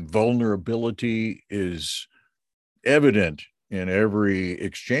vulnerability is evident in every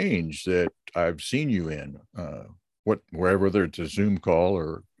exchange that I've seen you in, whether it's a Zoom call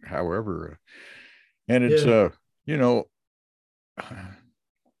or however. And it's,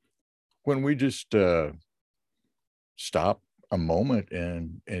 when we just stop a moment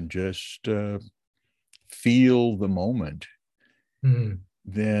and just feel the moment,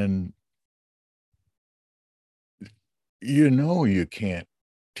 then you can't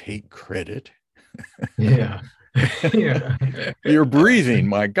take credit. Yeah. Yeah. You're breathing.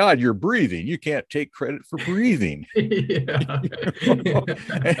 My God, you're breathing. You can't take credit for breathing. Yeah.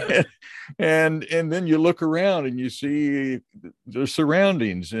 and then you look around and you see the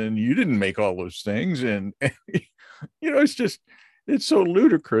surroundings, and you didn't make all those things. And it's so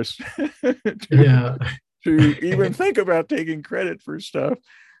ludicrous. Yeah. to even think about taking credit for stuff.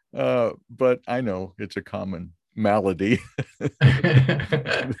 But I know it's a common malady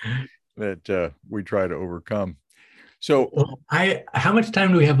that we try to overcome. So, Well, how much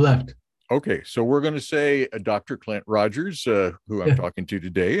time do we have left? okay, so we're going to say Dr. Clint Rogers, who I'm Yeah. talking to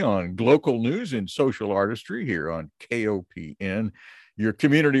today on local news and social artistry here on KOPN, your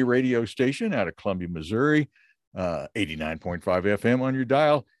community radio station out of Columbia, Missouri, 89.5 FM on your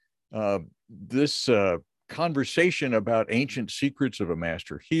dial. This conversation about ancient secrets of a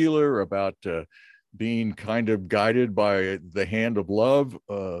master healer, about being kind of guided by the hand of love,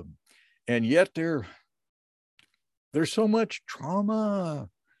 and yet there's so much trauma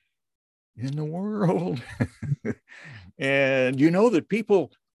in the world. And you know that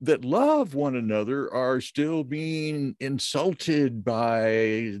people that love one another are still being insulted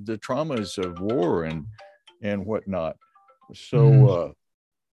by the traumas of war and whatnot. So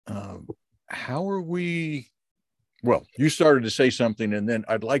how are we? Well, you started to say something, and then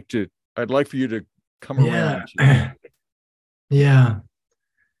I'd like for you to come Yeah. around to that. Yeah.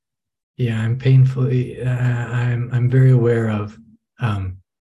 Yeah. I'm painfully, I'm very aware of,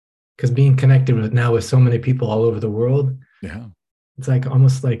 because being connected with so many people all over the world, Yeah. it's like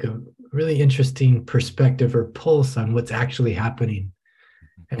almost like a really interesting perspective or pulse on what's actually happening.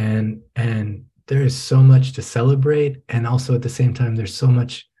 And there is so much to celebrate. And also at the same time, there's so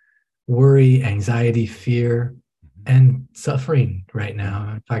much worry, anxiety, fear, and suffering right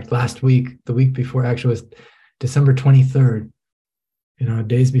now. In fact, last week, the week before actually was December 23rd,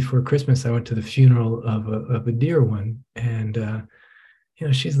 days before Christmas, I went to the funeral of a dear one. And,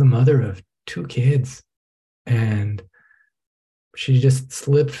 she's the mother of two kids. And she just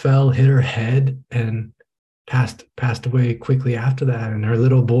slipped, fell, hit her head, and passed away quickly after that. And her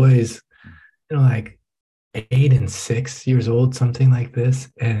little boys, like 8 and 6 years old, something like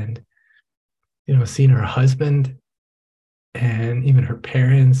this. And, seeing her husband and even her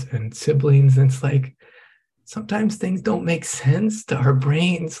parents and siblings, and it's like, sometimes things don't make sense to our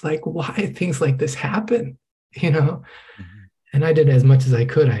brains, like why things like this happen, And I did as much as I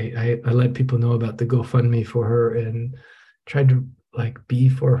could. I let people know about the GoFundMe for her and tried to be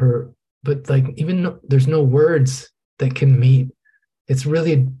for her. But even there's no words that can meet. It's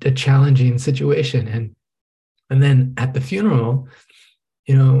really a challenging situation. And then at the funeral,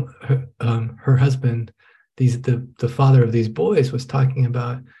 her husband, the father of these boys, was talking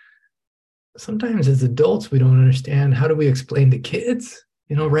about, sometimes as adults, we don't understand, how do we explain to kids,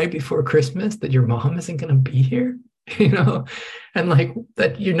 right before Christmas, that your mom isn't going to be here, and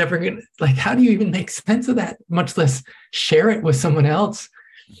that you're never going to, how do you even make sense of that, much less share it with someone else?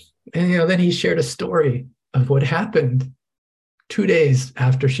 And, then he shared a story of what happened 2 days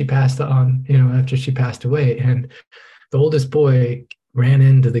after she passed on, after she passed away. And the oldest boy ran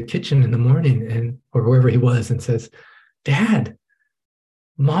into the kitchen in the morning or wherever he was and says, "Dad,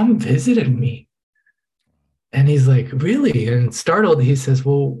 Mom visited me." And he's like, "Really?" And startled, he says,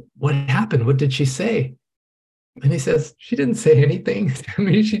 "Well, what happened? What did she say?" And he says, "She didn't say anything. I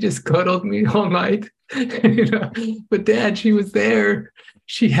mean, she just cuddled me all night. But Dad, she was there.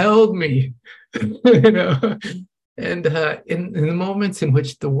 She held me." you know. And in the moments in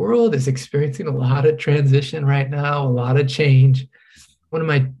which the world is experiencing a lot of transition right now, a lot of change,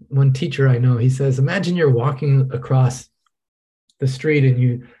 one teacher I know, he says, imagine you're walking across the street and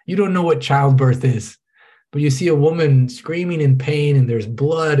you don't know what childbirth is, but you see a woman screaming in pain and there's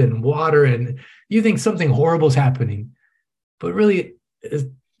blood and water and you think something horrible is happening, but really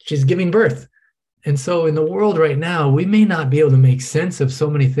she's giving birth. And so in the world right now, we may not be able to make sense of so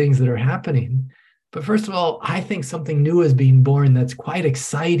many things that are happening. But first of all, I think something new is being born that's quite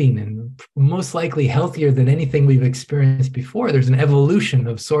exciting and most likely healthier than anything we've experienced before. There's an evolution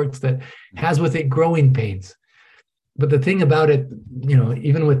of sorts that has with it growing pains. But the thing about it,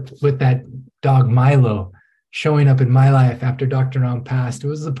 even with that dog Milo showing up in my life after Dr. Ram passed, it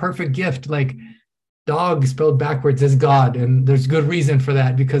was the perfect gift. Like, dog spelled backwards is God, and there's good reason for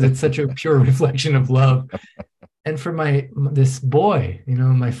that because it's such a pure reflection of love. And for this boy,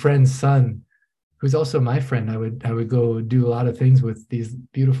 my friend's son, who's also my friend, I would go do a lot of things with these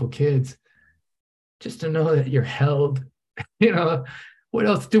beautiful kids, just to know that you're held. What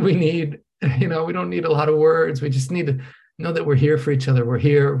else do we need? We don't need a lot of words. We just need to know that we're here for each other. We're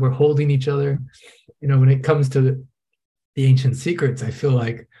here. We're holding each other. When it comes to the ancient secrets, I feel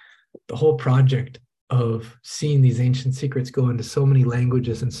like the whole project of seeing these ancient secrets go into so many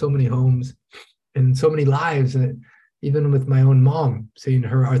languages and so many homes and so many lives, and even with my own mom, seeing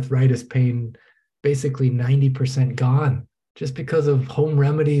her arthritis pain basically 90% gone just because of home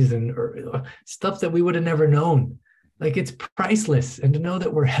remedies and stuff that we would have never known. Like, it's priceless. And to know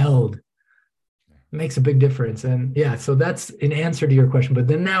that we're held, makes a big difference. And yeah, so that's an answer to your question. But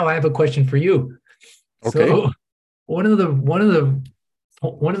then now I have a question for you. Okay. So one of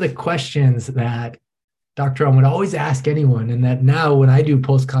the questions that Dr. On would always ask anyone, and that now when I do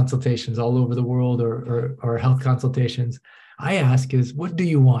post consultations all over the world, or health consultations, I ask is, what do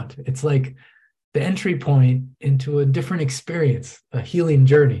you want? It's like the entry point into a different experience, a healing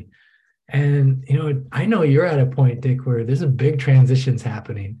journey. And I know you're at a point, Dick, where there's a big transitions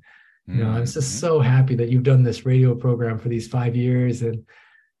happening. I'm just Mm-hmm. so happy that you've done this radio program for these 5 years. And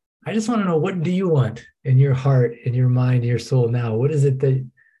I just want to know, what do you want in your heart, in your mind, in your soul now? What is it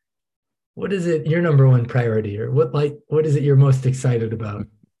your number one priority, or what is it you're most excited about?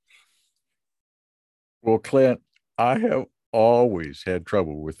 Well, Clint, I have always had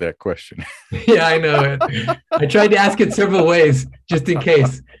trouble with that question. Yeah, I know it. I tried to ask it several ways just in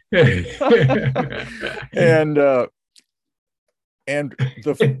case. and and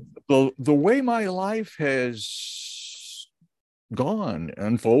the way my life has gone,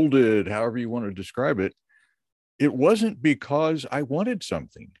 unfolded, however you want to describe it, it wasn't because I wanted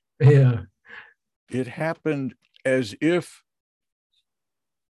something. Yeah. It happened as if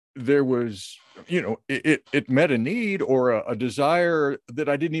there was, it met a need or a desire that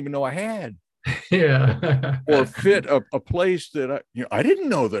I didn't even know I had, Yeah. or fit a place that I didn't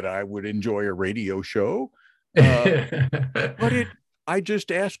know that I would enjoy a radio show. Uh, but I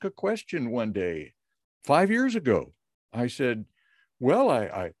just asked a question one day 5 years ago. I said, well,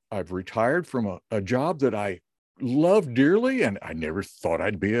 I've retired from a job that I love dearly, and I never thought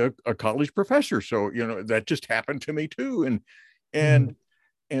I'd be a college professor. So, that just happened to me too. And, Mm,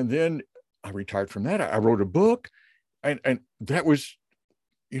 and then I retired from that. I wrote a book, and that was,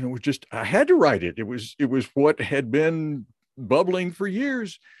 just, I had to write it. It was what had been bubbling for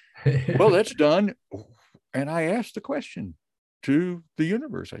years. Well, that's done. And I asked the question to the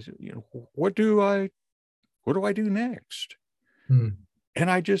universe. I said, what do I do next? mm,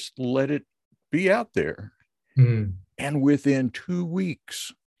 And I just let it be out there. mm. And within 2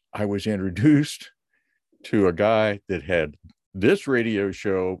 weeks, I was introduced to a guy that had this radio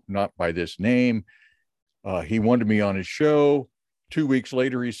show, not by this name. He wanted me on his show. 2 weeks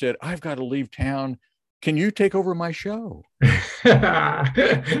later, he said, I've got to leave town. Can you take over my show? I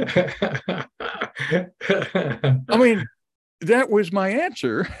mean, that was my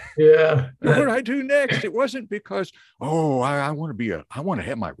answer. Yeah. What do I do next? It wasn't because, I want to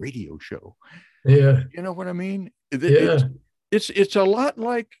have my radio show. Yeah. You know what I mean? Yeah. It's a lot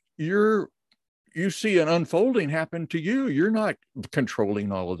like you see an unfolding happen to you. You're not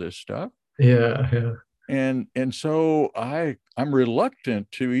controlling all of this stuff. Yeah. Yeah. And so I'm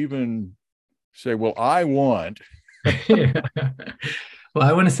reluctant to even say, well, I want. Yeah. Well,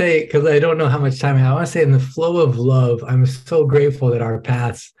 I want to say, because I don't know how much time I have, I want to say, in the flow of love, I'm so grateful that our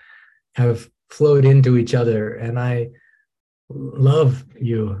paths have flowed into each other. And I love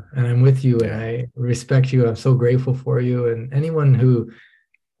you, and I'm with you, and Yeah. I respect you. I'm so grateful for you. And anyone who,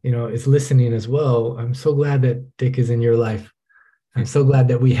 is listening as well, I'm so glad that Dick is in your life. I'm so glad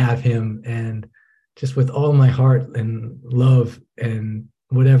that we have him. And just with all my heart and love and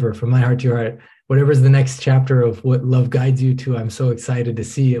whatever, from my heart to your heart, whatever's the next chapter of what love guides you to, I'm so excited to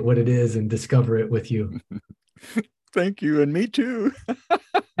see it, what it is, and discover it with you. Thank you. And me too.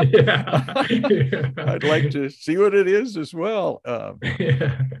 Yeah. Yeah. I'd like to see what it is as well.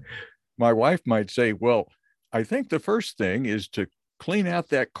 Yeah. My wife might say, well, I think the first thing is to clean out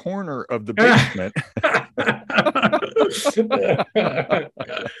that corner of the basement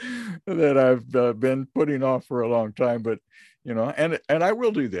that I've been putting off for a long time. But, and I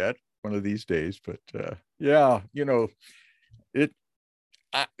will do that one of these days. But yeah, it,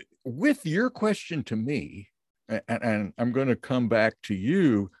 I, with your question to me, and I'm going to come back to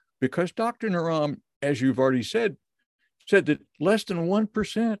you, because Dr. Naram, as you've already said that less than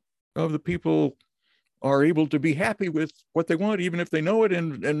 1% of the people are able to be happy with what they want, even if they know it.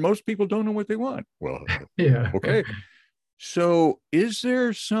 And most people don't know what they want. Well, Yeah. okay. So is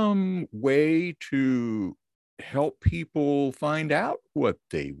there some way to help people find out what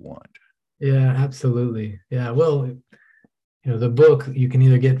they want? Yeah, absolutely. Yeah. Well, the book you can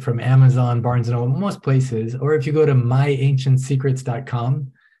either get from Amazon, Barnes and Noble, most places, or if you go to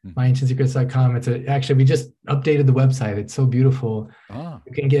myancientsecrets.com, myancientsecrets.com, actually, we just updated the website. It's so beautiful. Ah.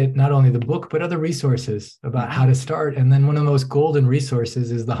 You can get not only the book, but other resources about how to start. And then one of the most golden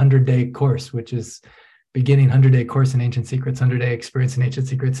resources is the 100-day course, which is beginning 100-day course in ancient secrets, 100-day experience in ancient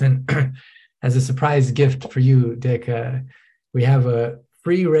secrets. And as a surprise gift for you, Dick, we have a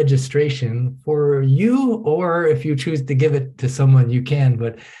free registration for you, or if you choose to give it to someone, you can.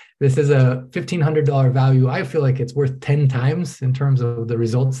 But this is a $1,500 value. I feel like it's worth 10 times in terms of the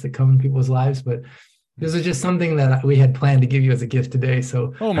results that come in people's lives. But this is just something that we had planned to give you as a gift today.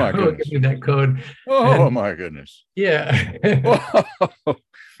 So Oh my I'll give goodness. you that code. Oh And my goodness. yeah.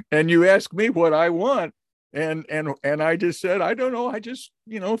 And you ask me what I want. And I just said, I don't know. I just,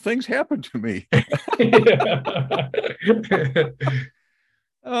 things happen to me.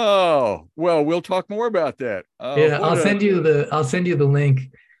 Oh, well, we'll talk more about that. Yeah, I'll send you the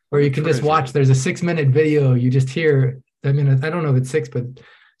link What where a you can just watch. treasure. There's a 6 minute video. You just hear, I mean, I don't know if it's six, but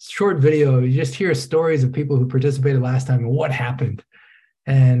short video. You just hear stories of people who participated last time and what happened.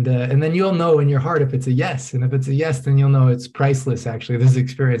 And then you'll know in your heart if it's a yes. And if it's a yes, then you'll know it's priceless, actually, this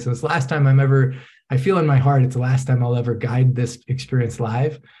experience. And it's the last time I feel in my heart, it's the last time I'll ever guide this experience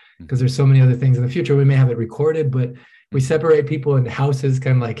live, because there's so many other things in the future. We may have it recorded, but we separate people into houses,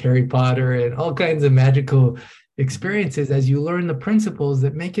 kind of like Harry Potter, and all kinds of magical experiences as you learn the principles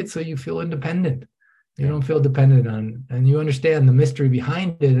that make it so you feel independent. You don't feel dependent on, and you understand the mystery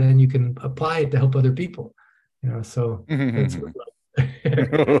behind it, and you can apply it to help other people. So that's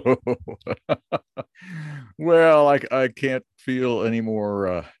Well, I can't feel any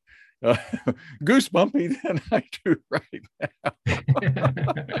more goosebumpy than I do right now.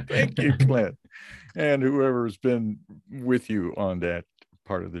 Thank you, Clint, and whoever's been with you on that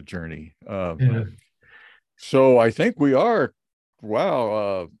part of the journey. Yeah. So I think we are.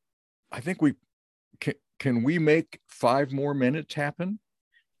 Wow. I think we can we make 5 more minutes happen?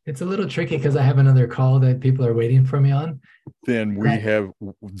 It's a little tricky because I have another call that people are waiting for me on. Then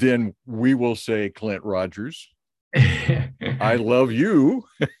we will say, Clint Rogers, I love you.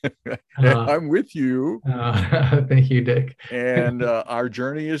 I'm with you. Thank you, Dick. And our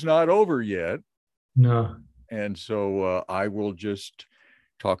journey is not over yet. No. And so I will just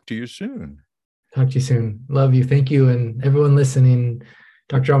talk to you soon. Talk to you soon. Love you. Thank you. And everyone listening,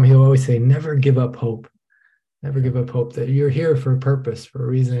 Dr. He'll always say, never give up hope. Never give up hope that you're here for a purpose, for a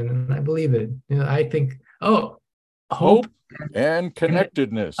reason. And I believe it. I think, hope and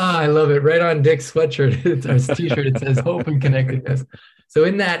connectedness. I love it. Right on Dick's sweatshirt, it's our t-shirt. It says hope and connectedness. So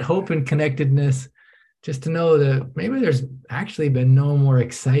in that hope and connectedness, just to know that maybe there's actually been no more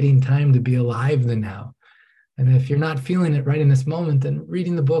exciting time to be alive than now. And if you're not feeling it right in this moment, then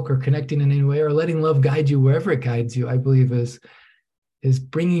reading the book or connecting in any way or letting love guide you wherever it guides you, I believe is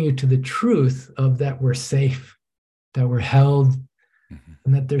bringing you to the truth of that we're safe, that we're held,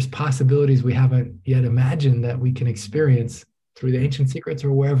 and that there's possibilities we haven't yet imagined that we can experience through the ancient secrets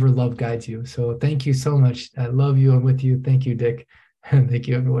or wherever love guides you. So thank you so much. I love you. I'm with you. Thank you, Dick. And thank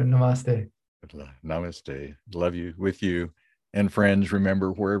you, everyone. Namaste. Namaste. Love you, with you. And friends,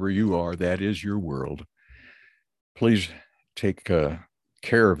 remember, wherever you are, that is your world. Please take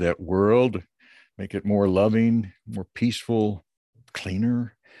care of that world, make it more loving, more peaceful,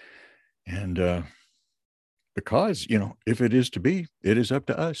 cleaner. And because, if it is to be, it is up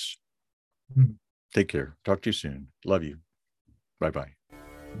to us. Take care. Talk to you soon. Love you. Bye-bye.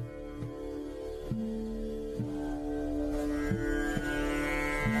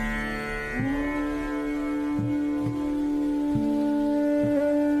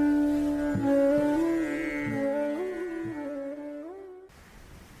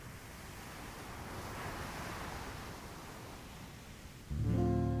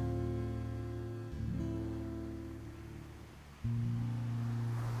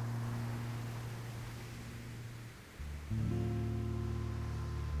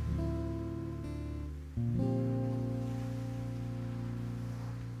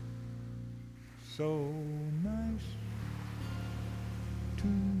 So nice to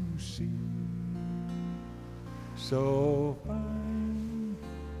see, so fine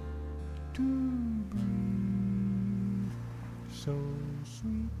to breathe, so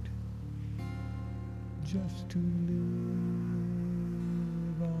sweet just to live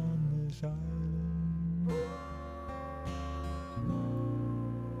on this island.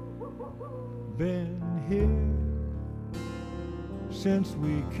 Been here since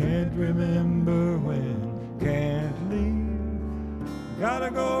we can't remember when, can't leave,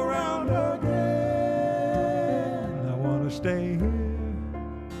 gotta go round again. I wanna stay here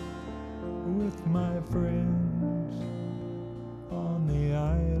with my friends on the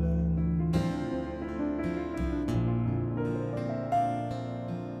island.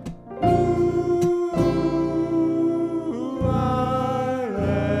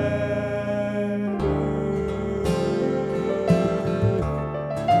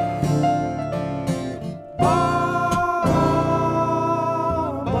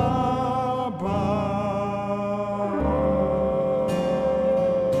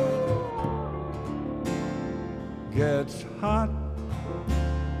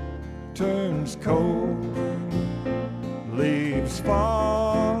 turns cold, leaves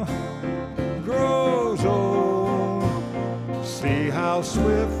fall, grows old. See how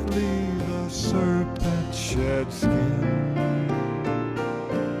swiftly the serpent sheds skin.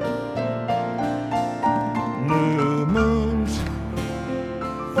 New moons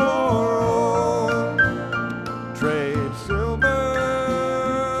for old, trade silver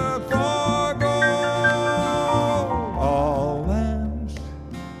for gold. All lands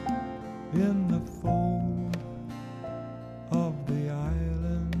in the fold of the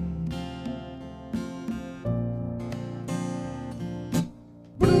island.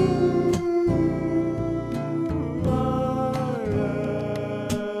 Blue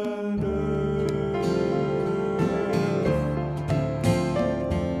island earth.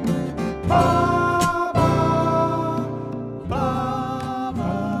 Ba, ba, ba,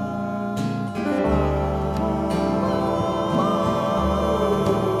 ba,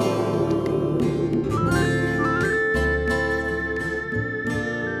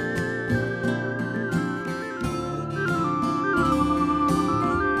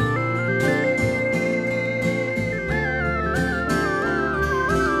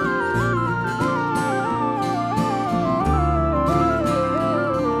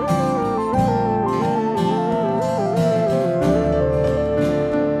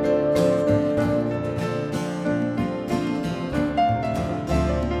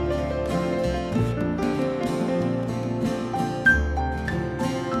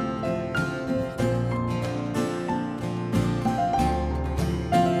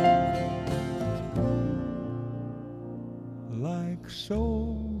 like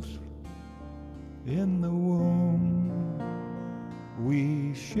souls in the womb,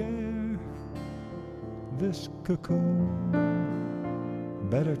 we share this cocoon.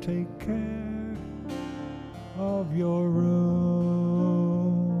 Better take care of your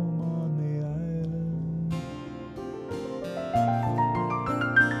room on the island.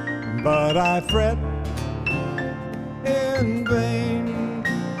 But I fret in vain.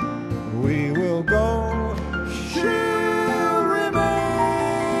 We will go, she'll remain,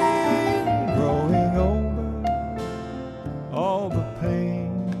 growing older, all the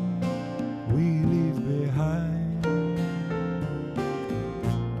pain we leave behind.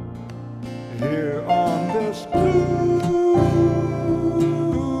 Here on this blue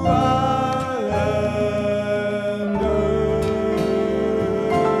island earth.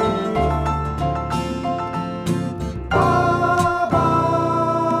 Ba, ba,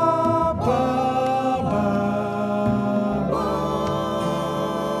 ba, ba, ba.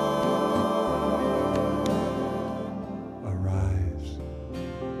 Arise,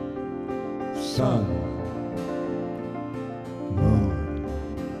 sun, moon,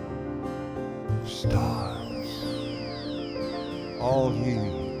 stars, all ye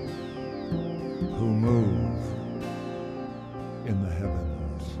who move in the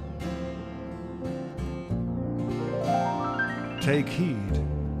heavens. Take heed,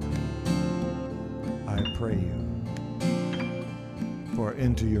 I pray you, for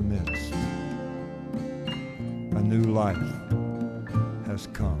into your midst a new life has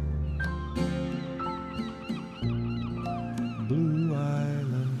come.